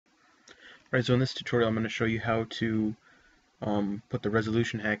Alright, so in this tutorial I'm going to show you how to put the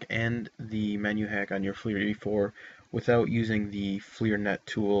resolution hack and the menu hack on your Flir E4 without using the FLIR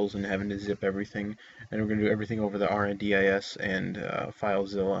tools and having to zip everything. And we're going to do everything over the RNDIS and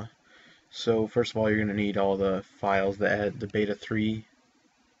FileZilla. So first of all, you're going to need all the files that add the beta 3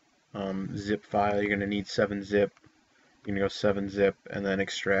 zip file. You're going to need 7-zip. You're going to go 7-zip and then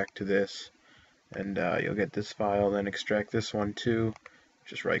extract to this. And you'll get this file, then extract this one too.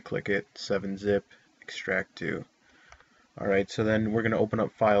 Just right click it, 7-zip, extract to. Alright, so then we're going to open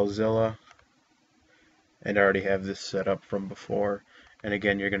up FileZilla, and I already have this set up from before. And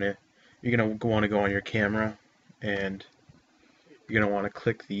again, you're gonna want to go on your camera, and you're going to want to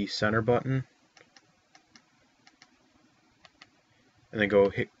click the center button, and then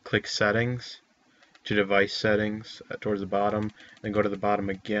click Settings to Device Settings towards the bottom, then go to the bottom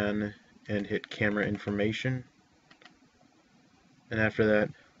again and hit Camera Information. And after that,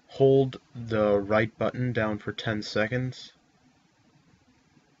 hold the right button down for 10 seconds.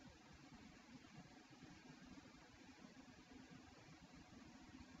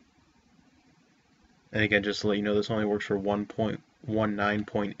 And again, just to let you know, this only works for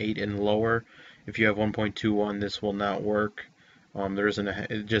 1.19.8 and lower. If you have 1.21, this will not work. There isn't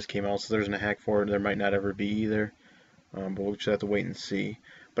it just came out, so there isn't a hack for it. There might not ever be either. But we'll just have to wait and see.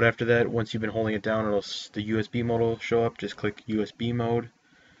 But after that, once you've been holding it down, the USB mode will show up. Just click USB mode,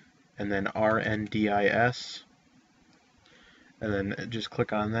 and then RNDIS, and then just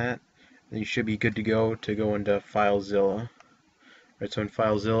click on that. Then you should be good to go into FileZilla. Right, so in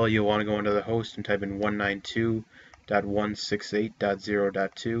FileZilla, you'll want to go into the host and type in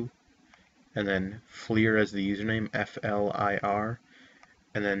 192.168.0.2, and then FLIR as the username, FLIR,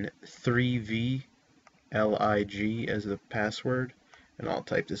 and then 3VLIG as the password. And I'll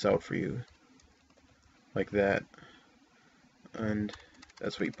type this out for you like that, and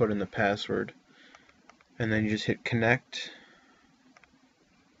that's what you put in the password. And then you just hit connect,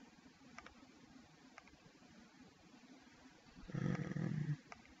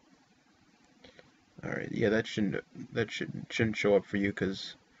 alright, yeah, that shouldn't show up for you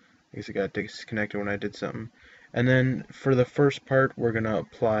because I guess it got disconnected when I did something. And then for the first part, we're gonna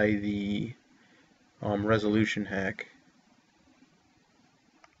apply the resolution hack.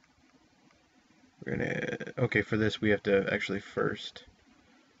 Okay, for this we have to actually first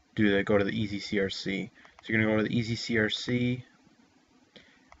go to the EasyCRC. So you're gonna go to the EasyCRC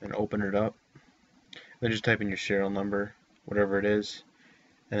and open it up. Then just type in your serial number, whatever it is,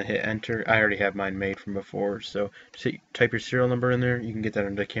 and then hit enter. I already have mine made from before, so just type your serial number in there. You can get that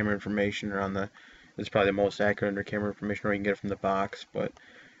under camera information, or it's probably the most accurate under camera information, or you can get it from the box. But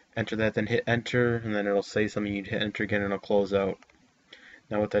enter that, then hit enter, and then it'll say something. You'd hit enter again, and it'll close out.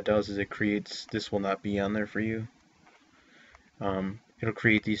 Now what that does is it creates, this will not be on there for you. It'll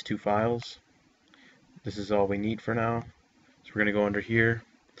create these two files. This is all we need for now. So we're going to go under here,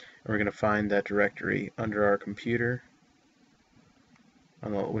 and we're going to find that directory under our computer,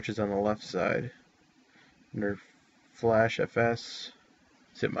 which is on the left side, under flash fs,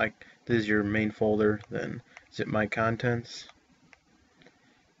 zip my, this is your main folder, then zip my contents,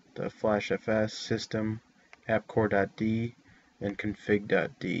 the flash fs, system, appcore.d, and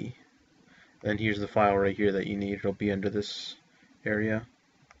config.d. Then here's the file right here that you need. It'll be under this area.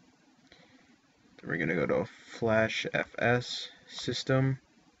 Then we're going to go to flash fs, system,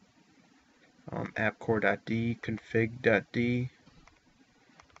 appcore.d, config.d,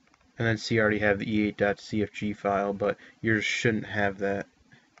 and then see, I already have the e8.cfg file, but yours shouldn't have that.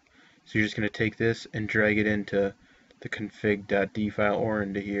 So you're just going to take this and drag it into the config.d file or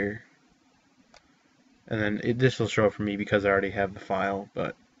into here. And then this will show up for me because I already have the file,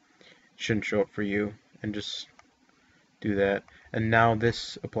 but it shouldn't show up for you. And just do that. And now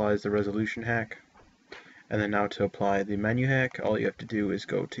this applies the resolution hack. And then now to apply the menu hack, all you have to do is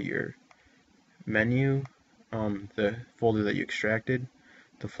go to your menu, the folder that you extracted,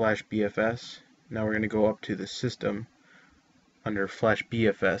 the flash BFS. Now we're going to go up to the system under flash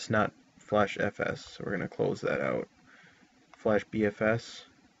BFS, not flash FS. So we're going to close that out. Flash BFS,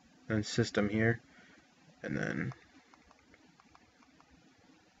 and system here, and then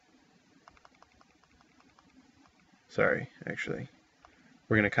sorry, actually,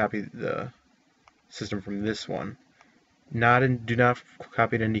 we're going to copy the system from this one. Do not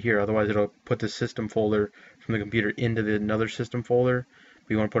copy it into here, otherwise it'll put the system folder from the computer into another system folder.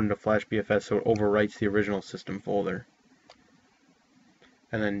 But you want to put it into flash BFS so it overwrites the original system folder.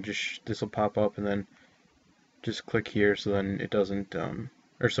 And then just this will pop up, and then just click here so then it doesn't,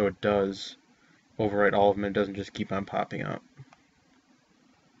 or so it does overwrite all of them. It doesn't just keep on popping up.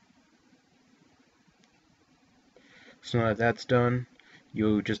 So now that that's done,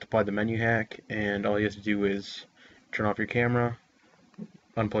 you just apply the menu hack, and all you have to do is turn off your camera,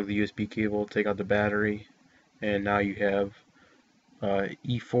 unplug the USB cable, take out the battery, and now you have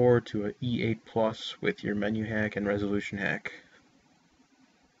E4 to a E8 Plus with your menu hack and resolution hack.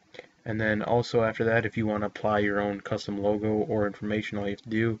 And then also after that, if you want to apply your own custom logo or information, all you have to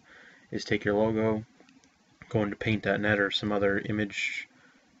do is take your logo, go into paint.net or some other image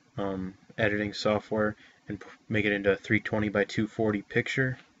editing software, and make it into a 320 by 240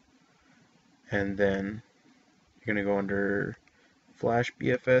 picture. And then you're going to go under Flash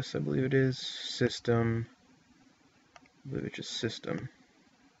BFS, I believe it is, System, I believe it's just System.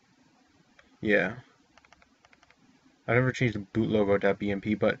 Yeah. I've never changed the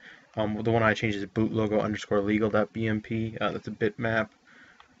bootlogo.bmp, but the one I changed is bootlogo_legal.bmp. That's a bitmap.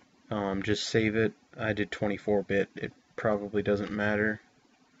 Just save it. I did 24-bit. It probably doesn't matter.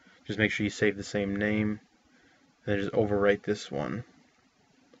 Just make sure you save the same name. And then just overwrite this one.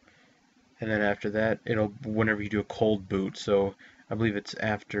 And then after that, it'll, whenever you do a cold boot, so I believe it's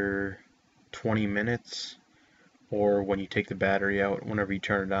after 20 minutes, or when you take the battery out, whenever you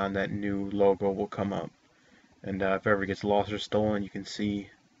turn it on, that new logo will come up. And if it ever gets lost or stolen, you can see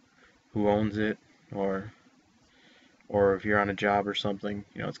who owns it, or if you're on a job or something,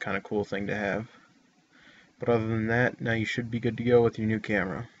 you know, it's kind of a cool thing to have. But other than that, now you should be good to go with your new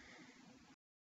camera.